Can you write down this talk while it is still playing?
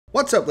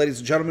What's up, ladies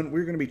and gentlemen?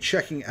 We're going to be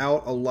checking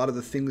out a lot of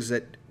the things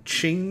that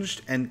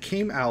changed and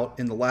came out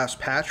in the last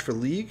patch for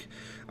League.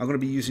 I'm going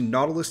to be using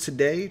Nautilus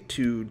today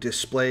to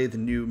display the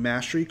new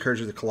Mastery, Courage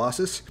of the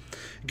Colossus.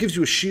 It gives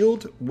you a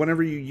shield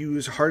whenever you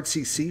use hard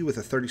CC with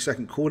a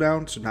 30-second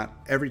cooldown, so not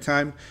every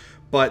time,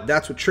 but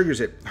that's what triggers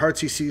it. Hard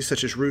CCs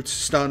such as roots,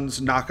 stuns,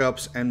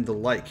 knockups, and the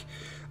like.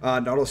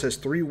 Nautilus has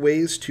 3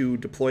 ways to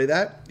deploy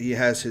that. He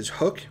has his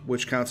hook,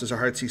 which counts as a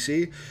hard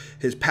CC.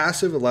 His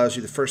passive allows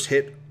you the first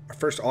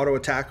auto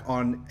attack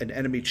on an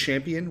enemy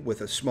champion with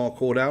a small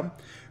cooldown,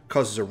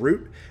 causes a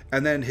root,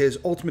 and then his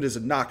ultimate is a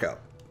knockout.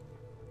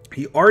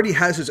 He already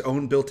has his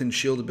own built-in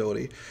shield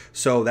ability,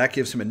 so that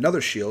gives him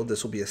another shield.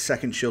 This will be a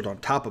second shield on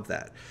top of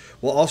that.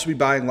 We'll also be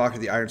buying Locket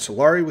the Iron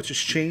Solari, which has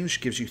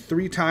changed, gives you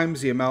 3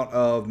 times the amount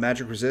of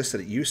magic resist that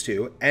it used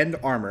to, and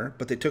armor,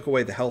 but they took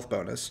away the health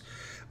bonus.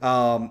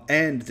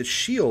 And the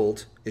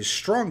shield is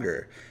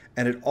stronger,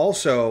 and it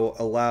also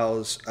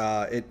allows,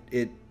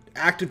 it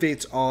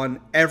activates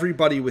on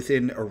everybody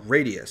within a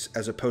radius,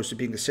 as opposed to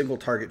being a single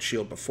target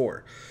shield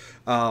before.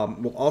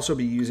 We'll also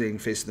be using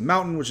Face of the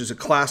Mountain, which is a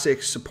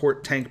classic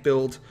support tank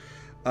build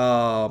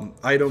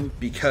item,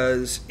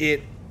 because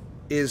it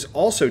is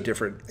also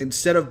different.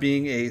 Instead of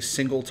being a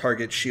single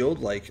target shield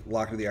like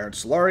Locket of the Iron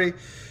Solari,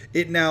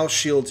 it now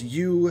shields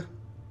you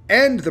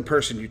and the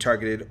person you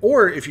targeted,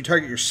 or if you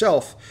target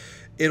yourself,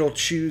 it'll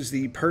choose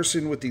the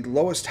person with the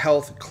lowest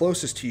health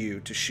closest to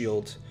you to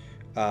shield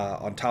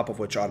on top of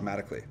which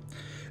automatically.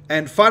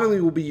 And finally,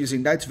 we'll be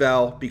using Knight's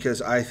Vow,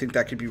 because I think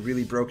that could be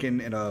really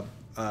broken in a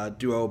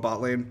duo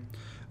bot lane,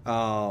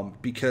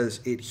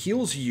 because it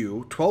heals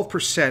you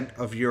 12%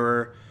 of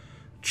your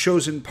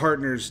chosen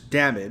partner's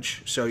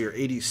damage, so your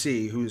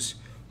ADC, who's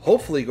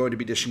hopefully going to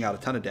be dishing out a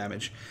ton of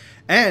damage,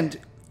 and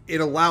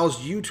it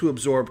allows you to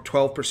absorb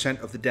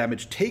 12% of the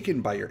damage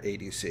taken by your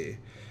ADC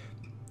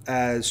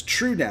as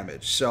true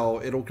damage.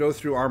 So it'll go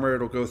through armor,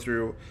 it'll go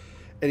through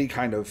any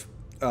kind of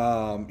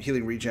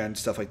healing regen,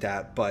 stuff like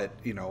that, but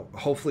you know,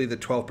 hopefully the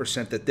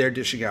 12% that they're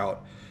dishing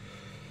out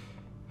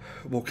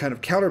will kind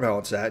of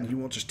counterbalance that, and you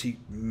won't just take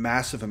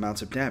massive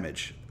amounts of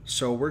damage.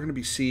 So we're going to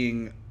be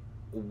seeing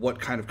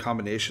what kind of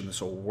combination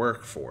this will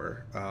work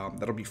for.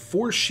 That'll be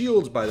 4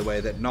 shields, by the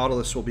way, that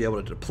Nautilus will be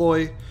able to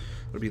deploy.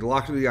 It'll be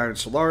Locket of the Iron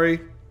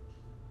Solari,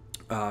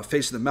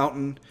 Face of the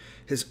Mountain,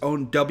 his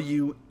own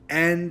W,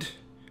 and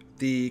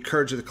the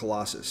Courage of the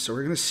Colossus. So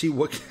we're going to see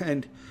what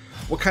kind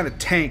of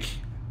tank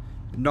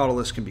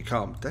Nautilus can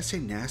become. Did I say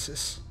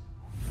Nasus?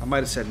 I might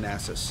have said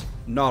Nasus.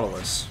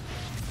 Nautilus.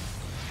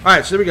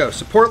 Alright, so there we go.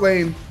 Support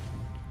lane.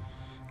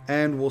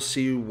 And we'll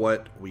see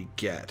what we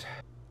get.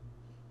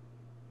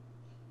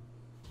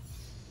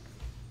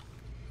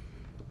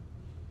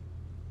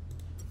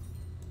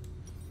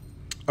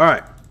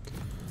 Alright.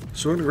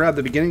 So we're going to grab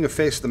the beginning of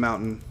Face of the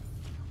Mountain,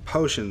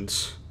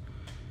 potions,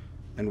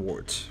 and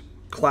wards.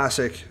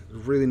 Classic.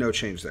 Really no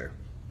change there.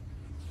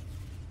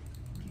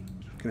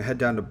 Gonna head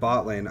down to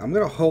bot lane. I'm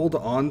gonna hold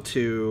on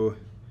to...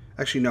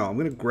 Actually, no. I'm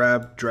gonna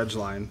grab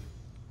Dredgeline,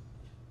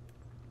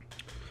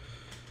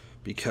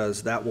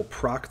 because that will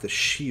proc the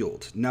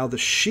shield. Now the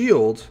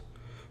shield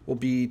will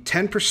be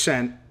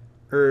 10%,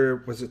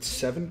 or was it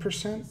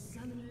 7%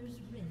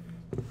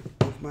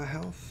 of my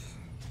health?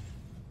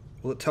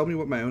 Will it tell me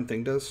what my own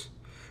thing does?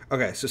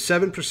 Okay, so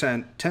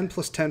 7%, 10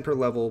 plus 10 per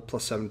level,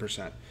 plus 7%.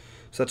 So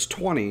that's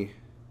 20.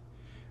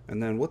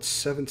 And then what's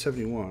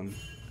 771?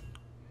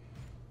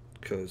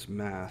 Because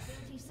math.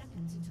 30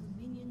 seconds until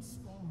minions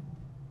spawn.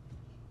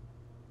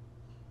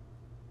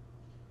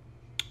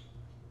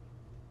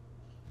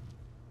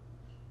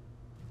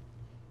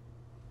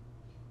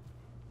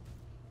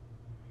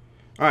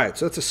 Alright,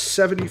 so that's a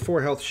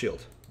 74 health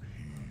shield.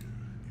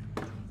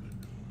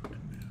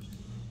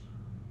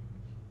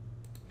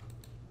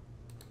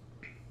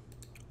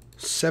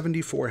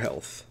 $74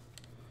 health.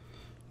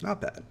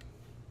 Not bad.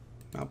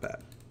 Not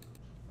bad.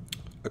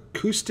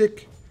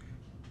 Acoustic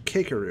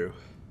Kakeru.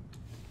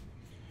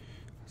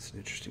 That's an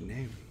interesting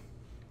name.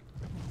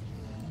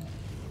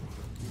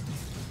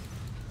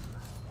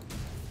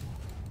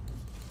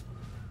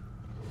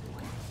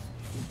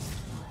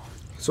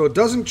 So it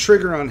doesn't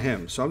trigger on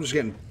him, so I'm just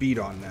getting beat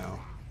on now.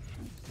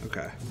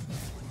 Okay.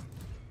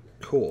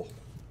 Cool.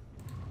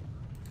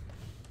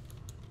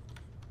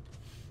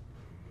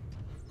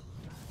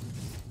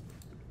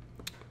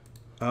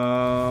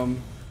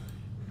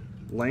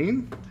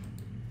 Lane?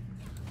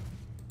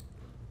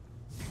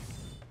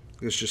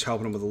 It's just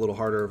helping him with a little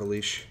harder of a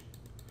leash.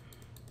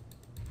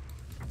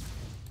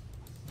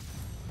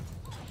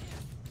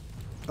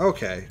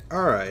 Okay,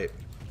 alright.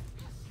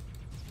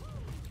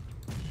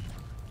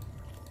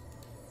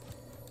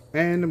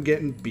 And I'm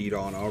getting beat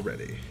on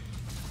already.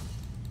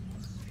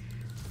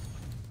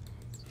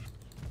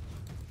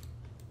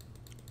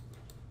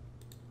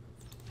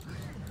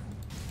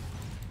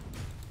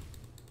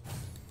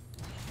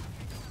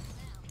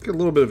 Get a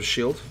little bit of a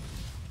shield.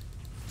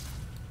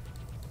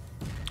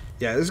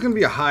 Yeah, this is going to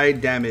be a high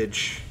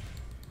damage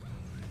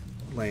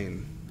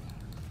lane.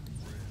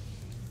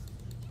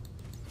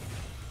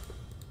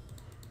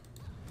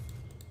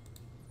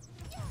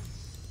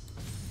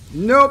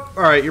 Nope.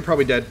 Alright, you're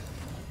probably dead.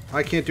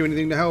 I can't do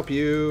anything to help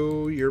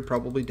you. You're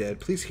probably dead.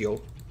 Please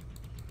heal.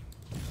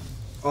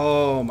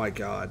 Oh my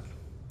god.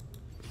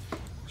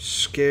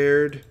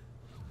 Scared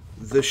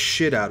the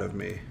shit out of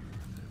me.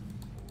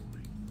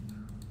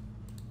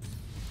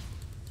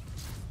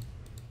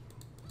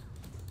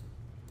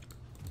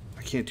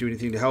 I can't do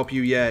anything to help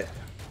you yet.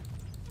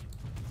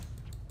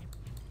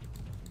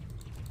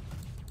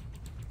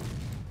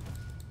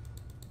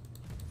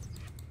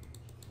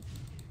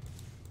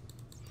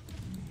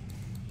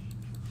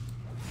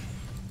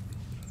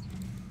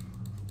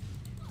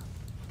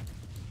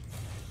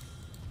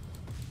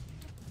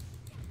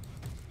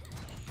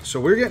 So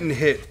we're getting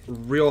hit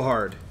real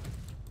hard.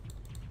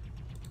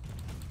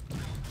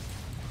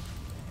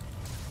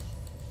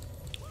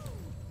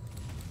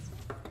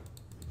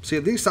 See,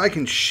 at least I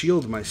can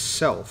shield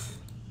myself.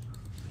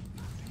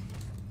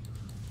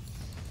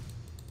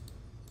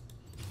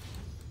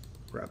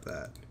 Grab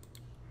that.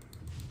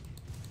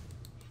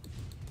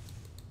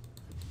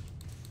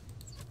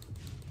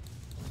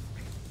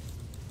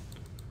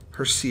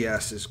 Her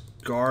CS is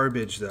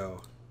garbage,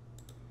 though.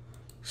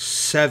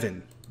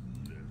 7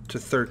 to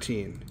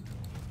 13.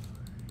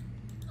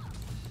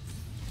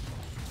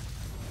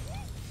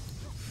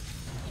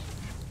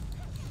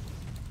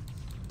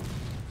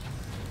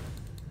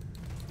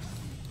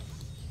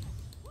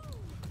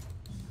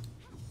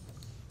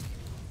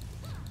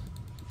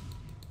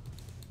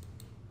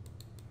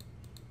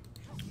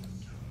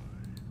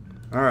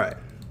 Alright.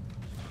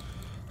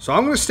 So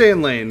I'm going to stay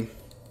in lane.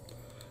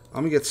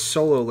 I'm going to get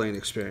solo lane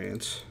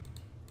experience.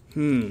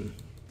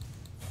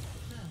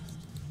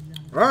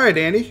 Alright,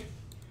 Andy.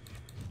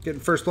 Getting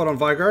first blood on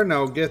Vigard.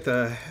 Now get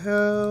the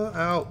hell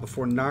out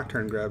before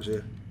Nocturne grabs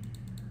you.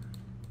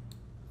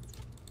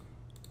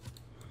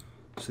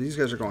 So these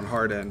guys are going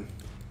hard in.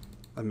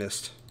 I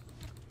missed.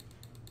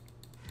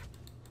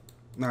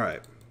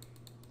 Alright.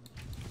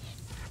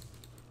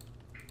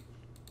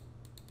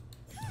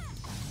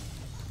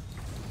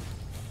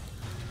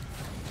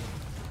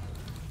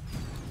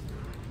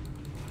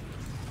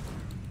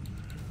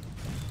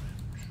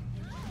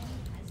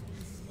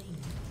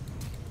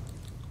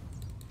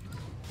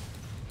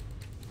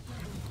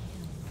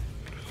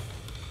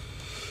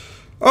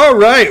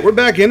 Alright, we're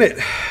back in it.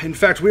 In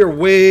fact, we are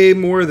way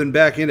more than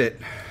back in it.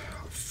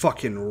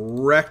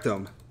 Fucking wrecked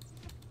them.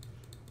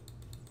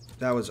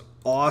 That was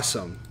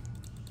awesome.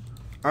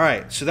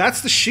 Alright, so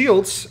that's the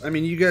shields. I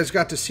mean, you guys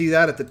got to see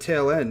that at the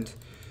tail end.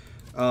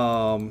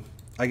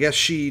 I guess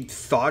she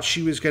thought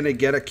she was going to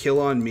get a kill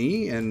on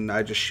me, and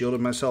I just shielded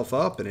myself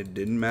up, and it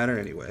didn't matter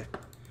anyway.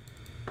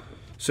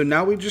 So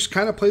now we just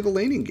kind of play the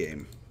laning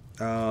game,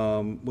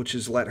 which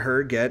is let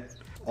her get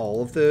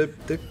all of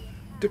the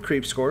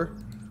creep score.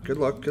 Good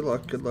luck, good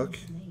luck, good luck.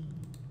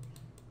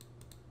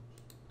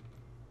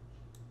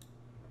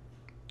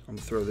 I'm going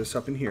to throw this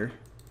up in here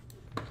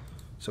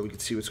so we can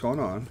see what's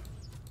going on.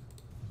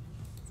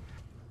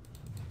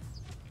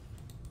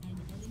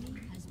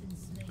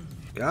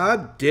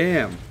 God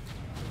damn.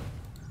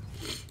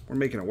 We're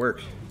making it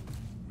work.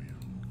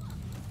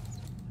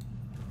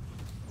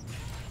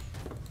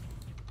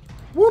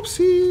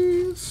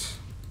 Whoopsies.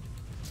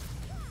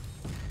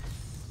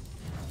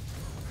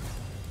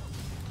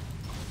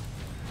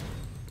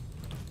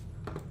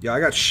 Yeah, I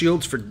got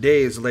shields for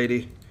days,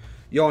 lady.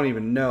 You don't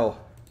even know.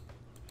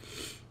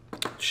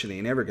 Shit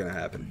ain't ever gonna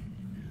happen.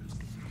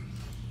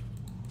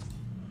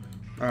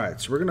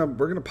 Alright, so we're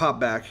gonna pop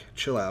back,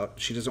 chill out.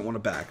 She doesn't want to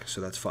back, so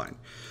that's fine.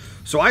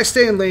 So I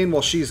stay in lane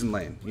while she's in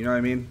lane. You know what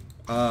I mean?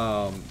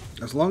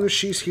 As long as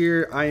she's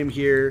here, I am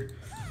here.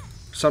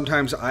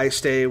 Sometimes I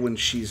stay when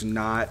she's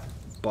not,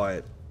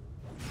 but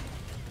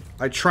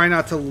I try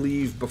not to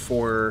leave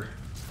before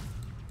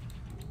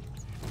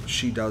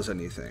she does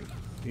anything.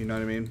 You know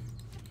what I mean?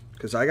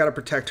 Because I got to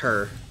protect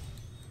her.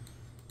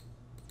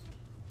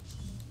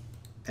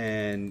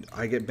 And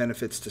I get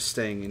benefits to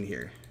staying in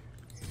here.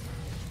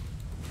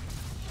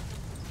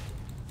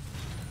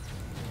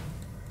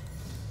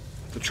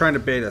 They're trying to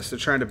bait us. They're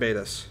trying to bait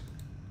us.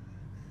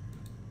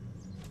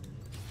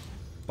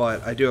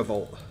 But I do have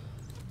ult.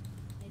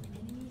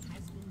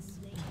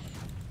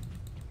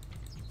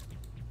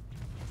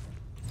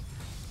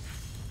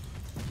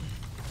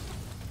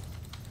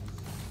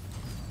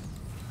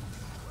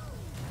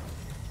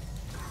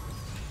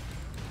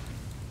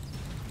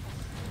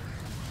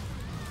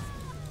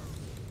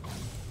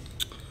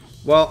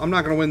 Well, I'm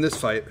not going to win this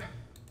fight.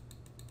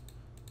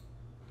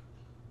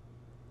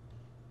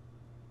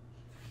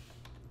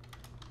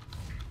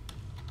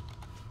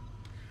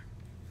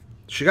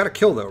 She got a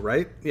kill, though,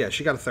 right? Yeah,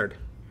 she got a third.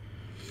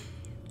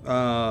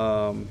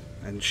 And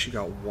she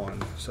got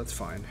one, so that's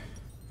fine.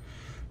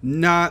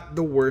 Not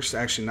the worst.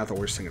 Actually, not the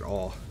worst thing at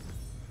all.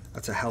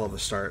 That's a hell of a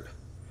start.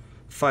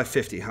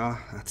 550, huh?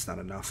 That's not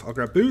enough. I'll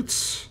grab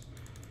boots.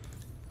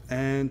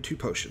 And 2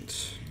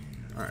 potions.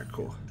 Alright,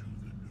 cool.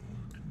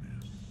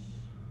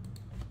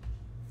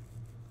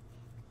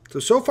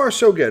 So far,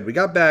 so good. We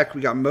got back.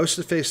 We got most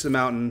of the face of the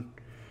mountain.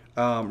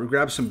 We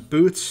grabbed some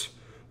boots.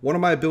 One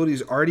of my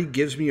abilities already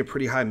gives me a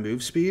pretty high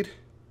move speed.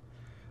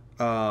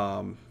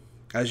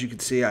 As you can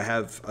see, I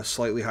have a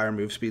slightly higher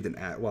move speed than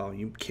Ash. Well,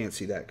 you can't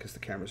see that because the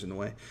camera's in the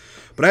way.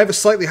 But I have a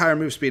slightly higher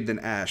move speed than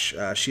Ash.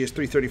 She has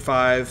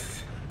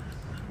 335.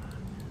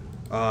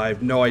 I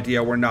have no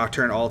idea where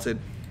Nocturne ulted.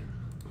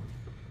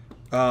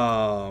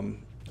 But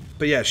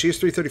yeah, she has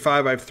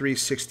 335. I have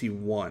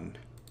 361.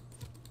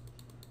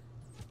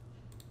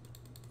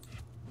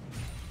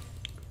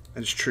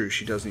 And it's true,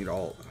 she does need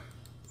ult.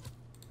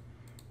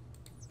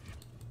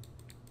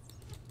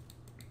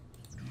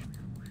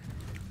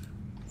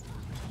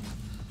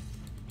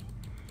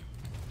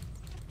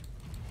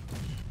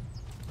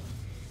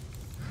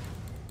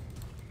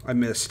 I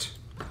missed.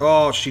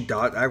 Oh, she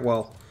dodged.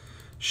 Well,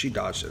 she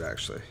dodged it,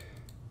 actually.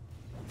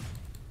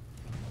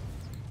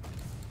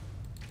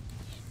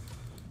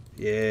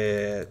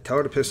 Yeah, tell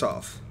her to piss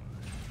off.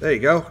 There you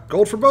go.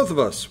 Gold for both of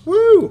us.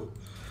 Woo!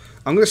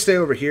 I'm going to stay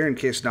over here in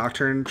case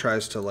Nocturne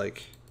tries to,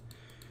 like,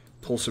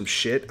 pull some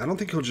shit. I don't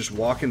think he'll just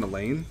walk in the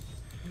lane.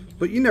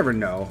 But you never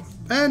know.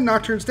 And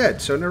Nocturne's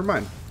dead, so never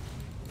mind.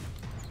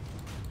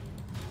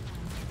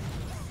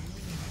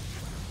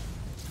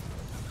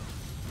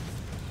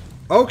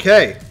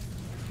 Okay.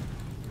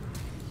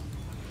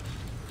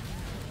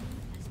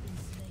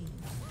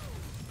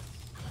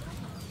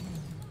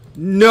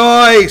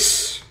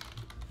 Nice!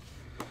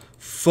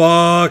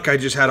 Fuck, I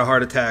just had a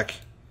heart attack.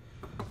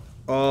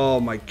 Oh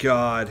my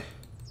god.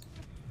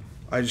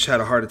 I just had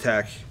a heart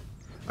attack.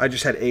 I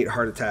just had 8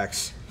 heart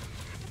attacks.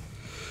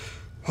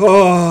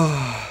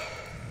 Oh.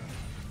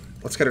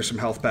 Let's get her some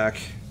health back.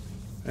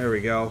 There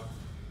we go.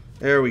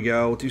 There we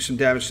go. We'll do some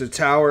damage to the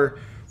tower.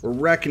 We're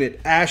wrecking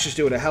it. Ash is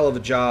doing a hell of a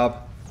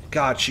job.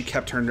 God, she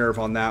kept her nerve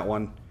on that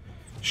one.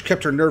 She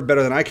kept her nerve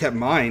better than I kept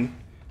mine.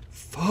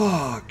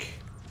 Fuck.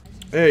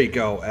 There you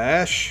go,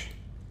 Ash.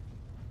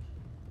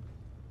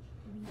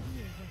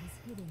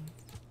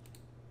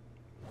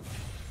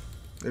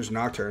 There's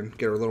Nocturne.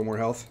 Get her a little more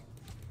health.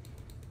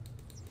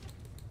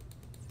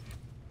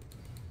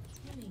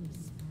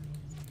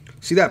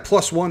 See, that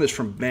 +1 is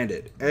from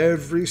Bandit.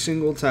 Every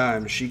single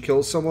time she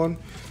kills someone.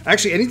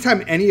 Actually,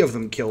 anytime any of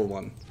them kill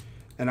one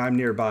and I'm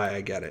nearby,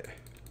 I get it.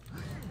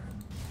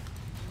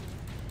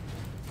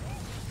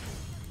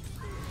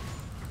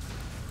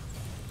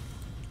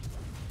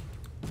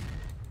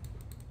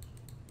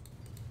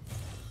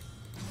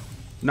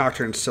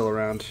 Nocturne's still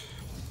around.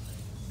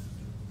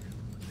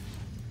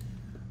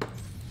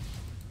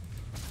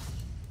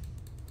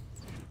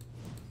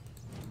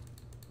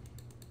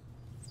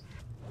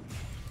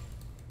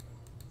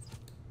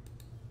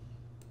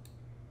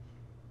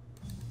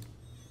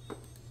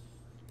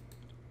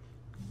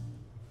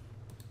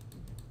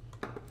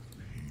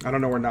 I don't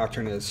know where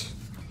Nocturne is.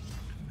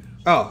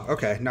 Oh,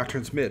 okay.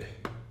 Nocturne's mid.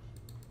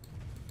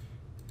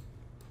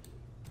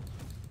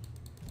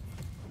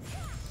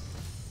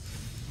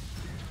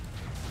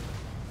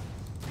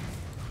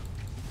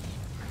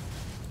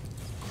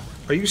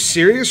 Are you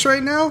serious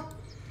right now?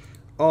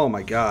 Oh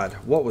my god.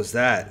 What was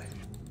that?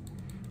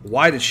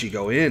 Why did she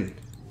go in?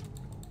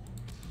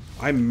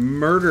 I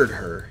murdered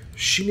her.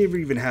 She never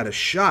even had a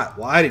shot.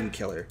 Well, I didn't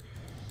kill her.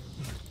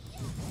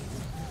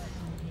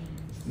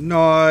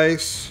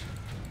 Nice.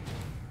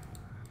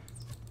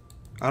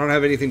 I don't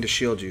have anything to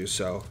shield you,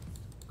 so.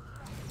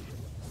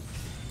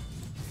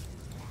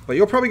 But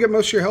you'll probably get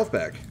most of your health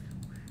back.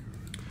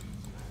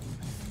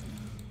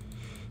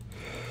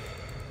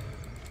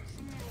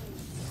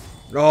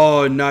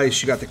 Oh,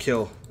 nice. You got the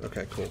kill.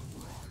 Okay, cool.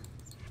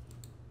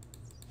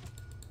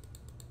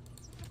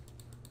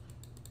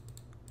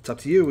 It's up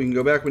to you. We can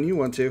go back when you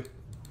want to.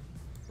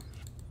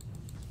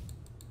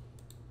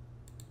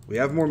 We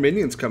have more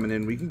minions coming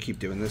in. We can keep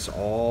doing this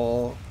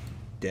all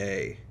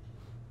day.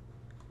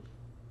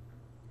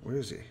 Where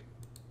is he?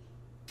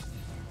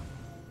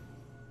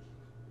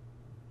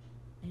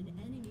 An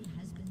enemy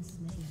has been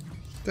slain.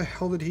 Where the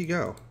hell did he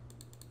go?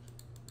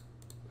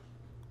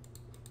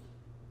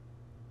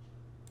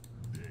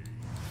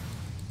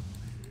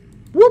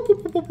 Whoop,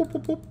 whoop, whoop, whoop,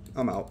 whoop, whoop.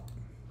 I'm out.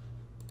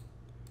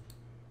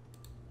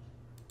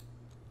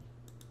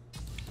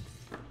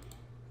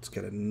 Let's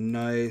get a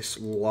nice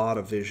lot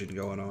of vision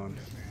going on.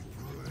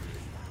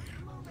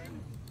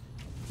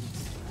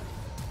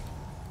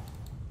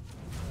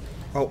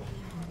 Oh.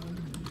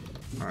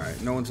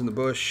 Alright, no one's in the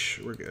bush.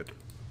 We're good.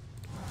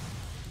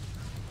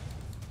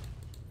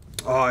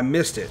 Oh, I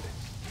missed it.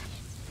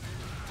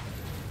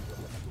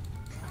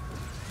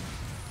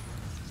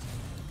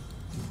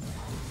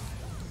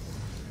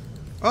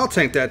 I'll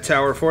tank that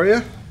tower for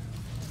you.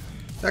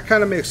 That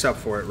kind of makes up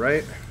for it,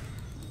 right?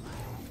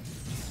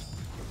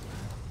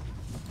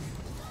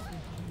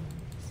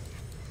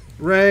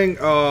 Ring.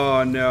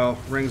 Oh, no.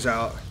 Ring's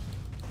out.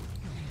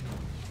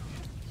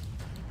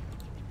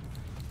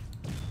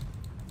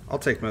 I'll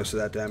take most of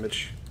that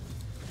damage.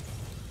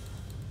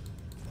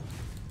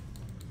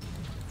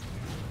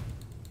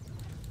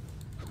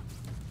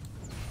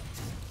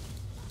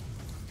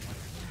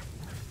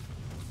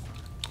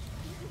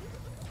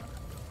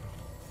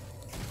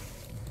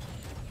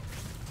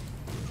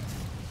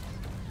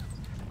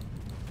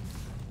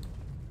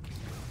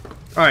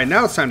 Alright,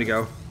 now it's time to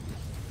go.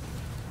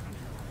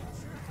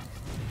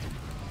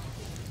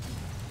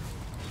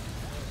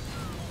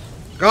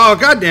 Oh,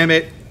 god damn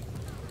it.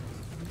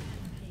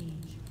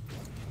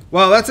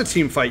 Well, that's a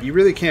team fight. You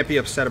really can't be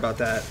upset about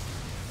that.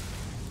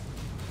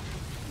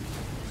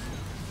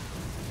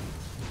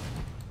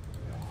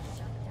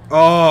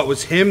 Oh, it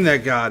was him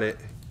that got it.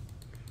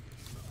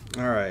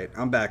 Alright,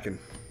 I'm backing.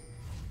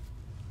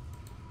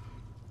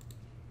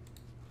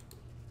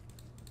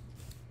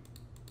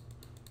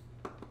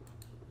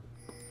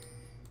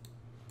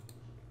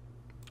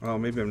 Oh,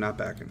 maybe I'm not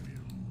backing.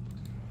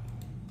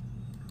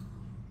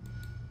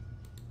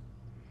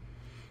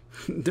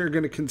 They're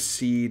gonna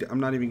concede. I'm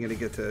not even gonna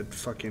get to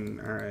fucking...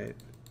 Alright.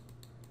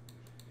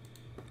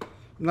 I'm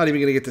not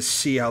even gonna get to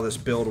see how this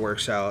build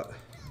works out.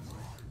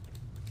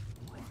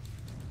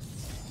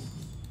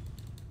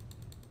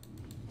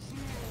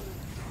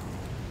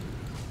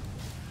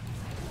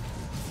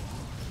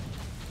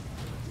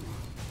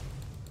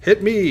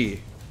 Hit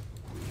me!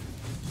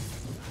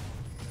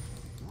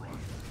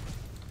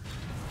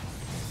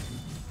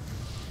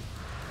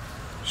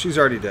 She's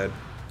already dead.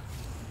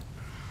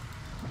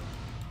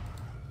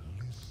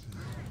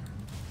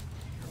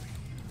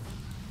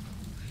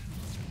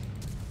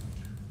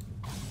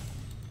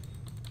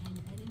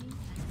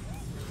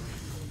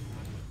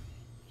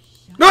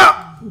 No!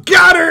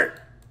 Got her!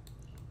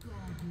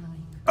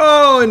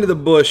 Oh, into the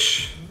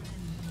bush.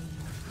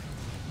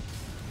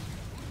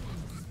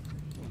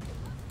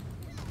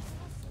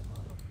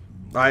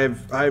 I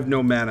have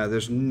no mana.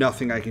 There's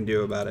nothing I can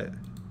do about it.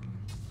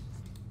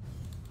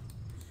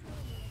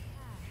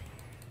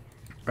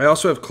 I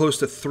also have close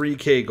to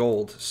 3k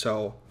gold,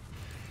 so...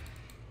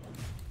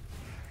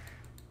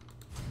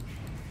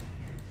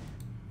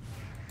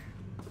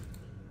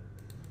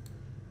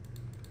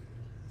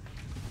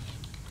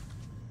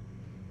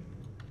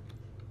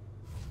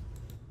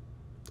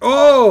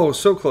 Oh,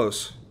 so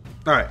close.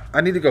 Alright,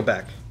 I need to go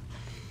back.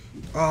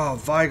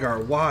 Oh, Vigar,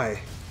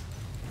 why?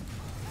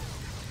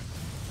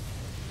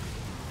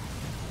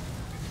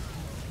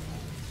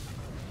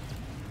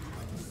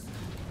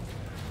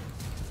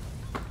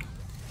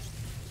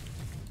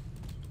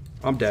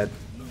 I'm dead.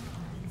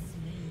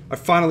 I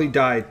finally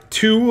died.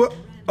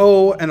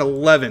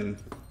 2-0-11.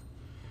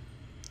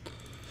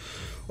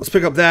 Let's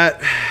pick up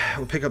that.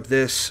 We'll pick up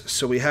this.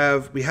 So we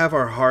have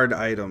our hard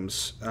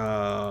items.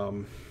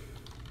 And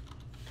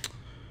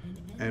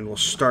we'll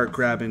start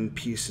grabbing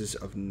pieces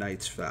of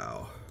Knight's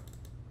Vow.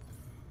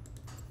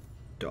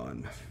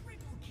 Done.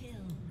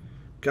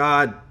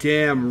 God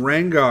damn,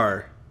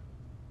 Rengar.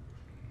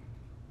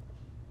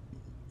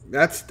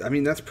 I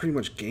mean, that's pretty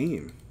much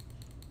game.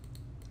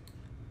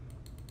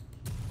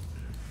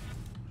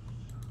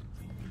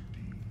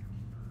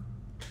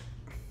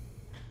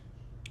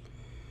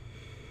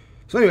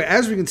 So anyway,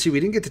 as we can see, we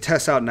didn't get to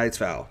test out Knight's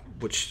Vow,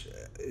 which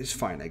is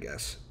fine, I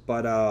guess.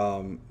 But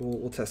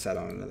we'll test that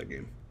on another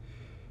game.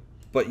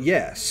 But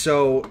yeah,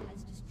 so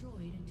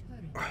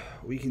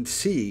we can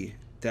see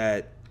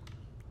that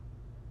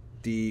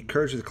the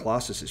Courage of the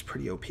Colossus is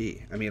pretty OP.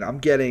 I mean, I'm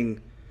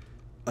getting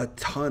a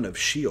ton of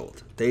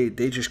shield. They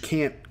just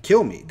can't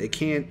kill me. They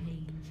can't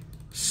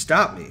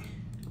stop me.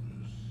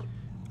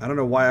 I don't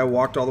know why I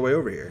walked all the way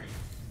over here.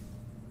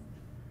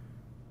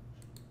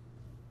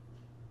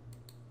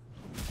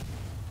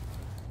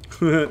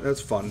 That's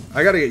fun.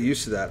 I gotta get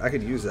used to that. I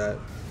could use that.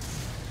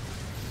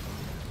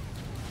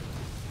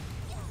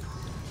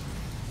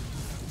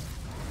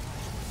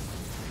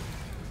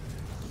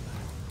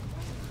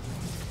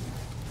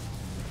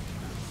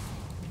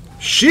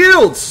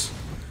 Shields!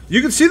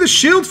 You can see the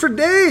shield for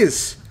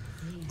days!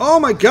 Oh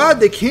my god,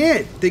 they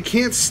can't. They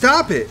can't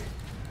stop it.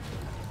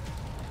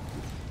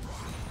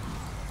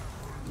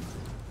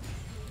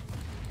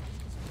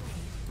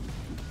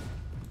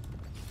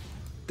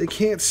 They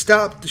can't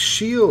stop the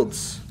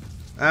shields.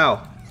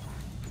 Ow.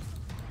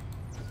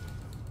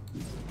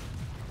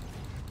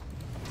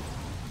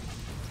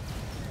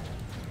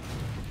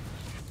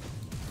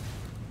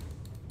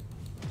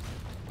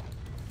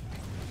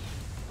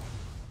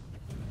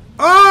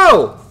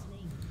 Oh!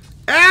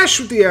 Ash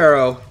with the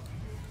arrow.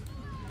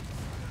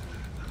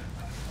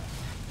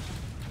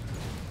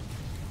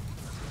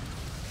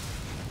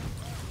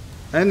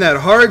 And that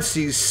hard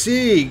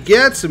CC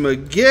gets him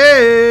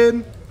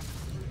again.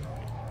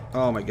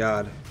 Oh my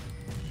god.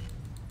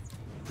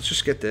 Let's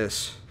just get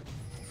this.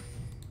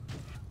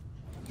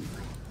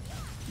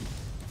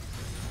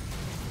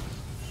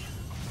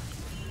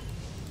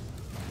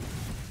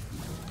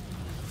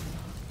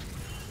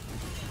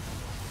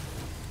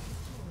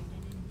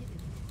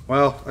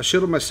 Well, I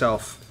shielded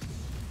myself.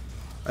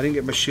 I didn't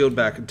get my shield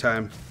back in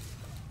time.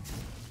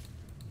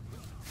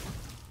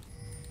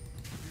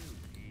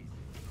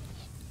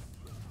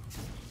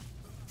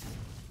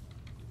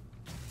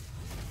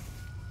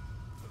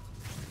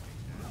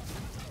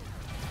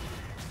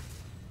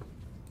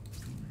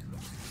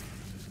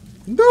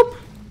 Nope.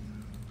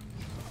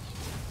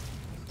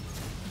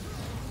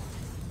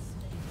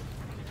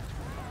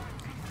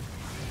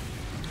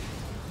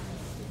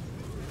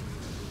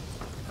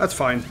 That's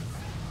fine.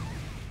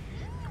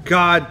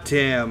 God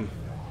damn.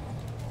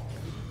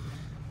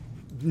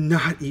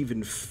 Not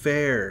even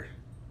fair.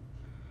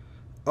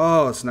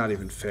 Oh, it's not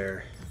even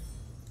fair.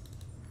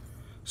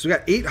 So we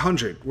got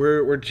 800.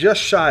 We're just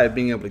shy of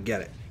being able to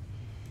get it.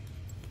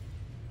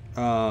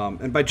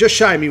 And by just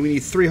shy, I mean we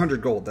need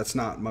 300 gold. That's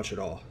not much at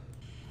all.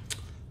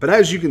 But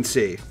as you can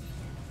see,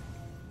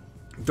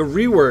 the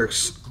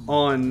reworks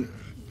on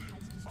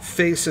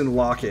Face and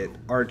Locket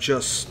are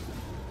just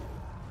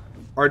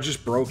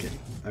broken.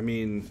 I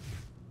mean,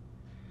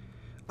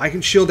 I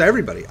can shield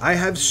everybody. I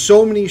have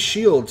so many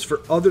shields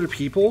for other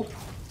people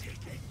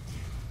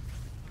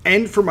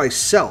and for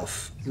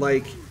myself.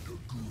 Like,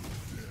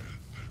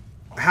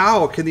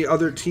 how can the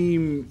other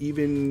team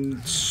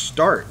even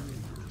start?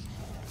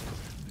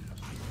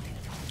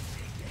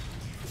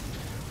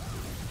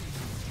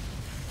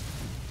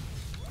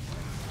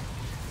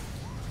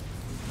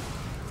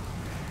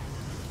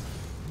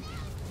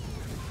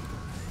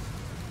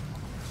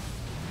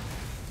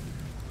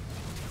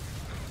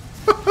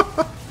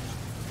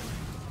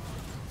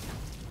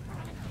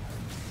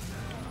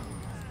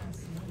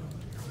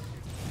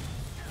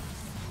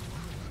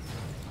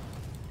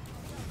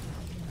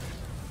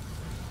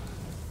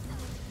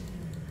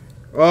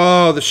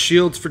 Oh, the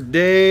shields for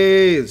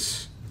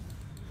days.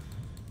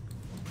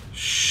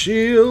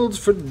 Shields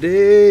for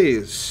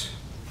days.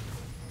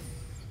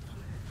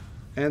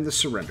 And the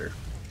surrender.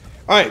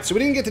 Alright, so we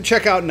didn't get to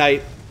check out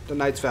Knight, the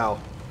Knight's Vow.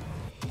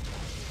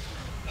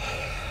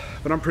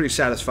 But I'm pretty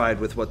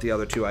satisfied with what the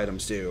other two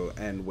items do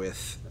and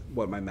with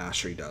what my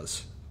mastery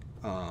does.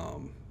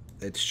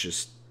 It's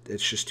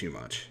just too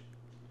much.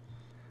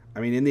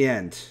 I mean, in the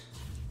end,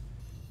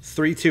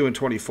 3-2 and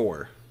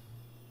 24.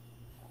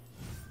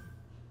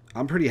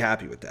 I'm pretty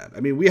happy with that.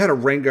 I mean, we had a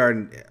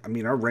Rengar. I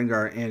mean, our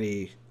Rengar,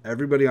 Annie,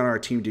 everybody on our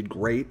team did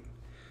great.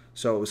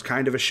 So it was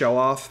kind of a show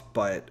off.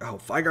 But, oh,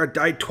 Vigard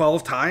died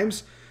 12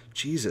 times?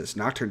 Jesus,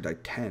 Nocturne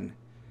died 10.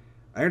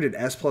 I earned an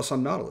S+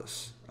 on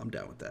Nautilus. I'm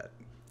down with that.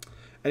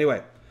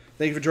 Anyway,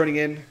 thank you for joining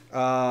in.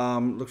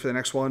 Look for the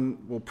next one.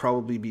 We'll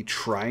probably be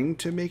trying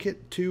to make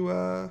it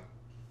to,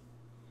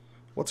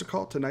 what's it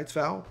called? To Knight's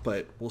Vow?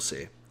 But we'll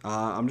see.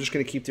 I'm just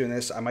going to keep doing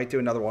this. I might do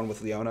another one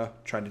with Leona,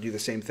 trying to do the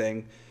same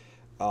thing.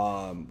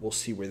 We'll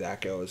see where that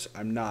goes.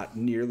 I'm not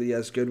nearly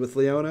as good with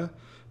Leona,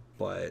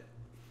 but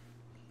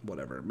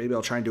whatever. Maybe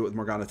I'll try and do it with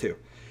Morgana too.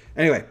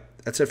 Anyway,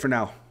 that's it for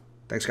now.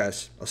 Thanks,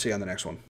 guys. I'll see you on the next one.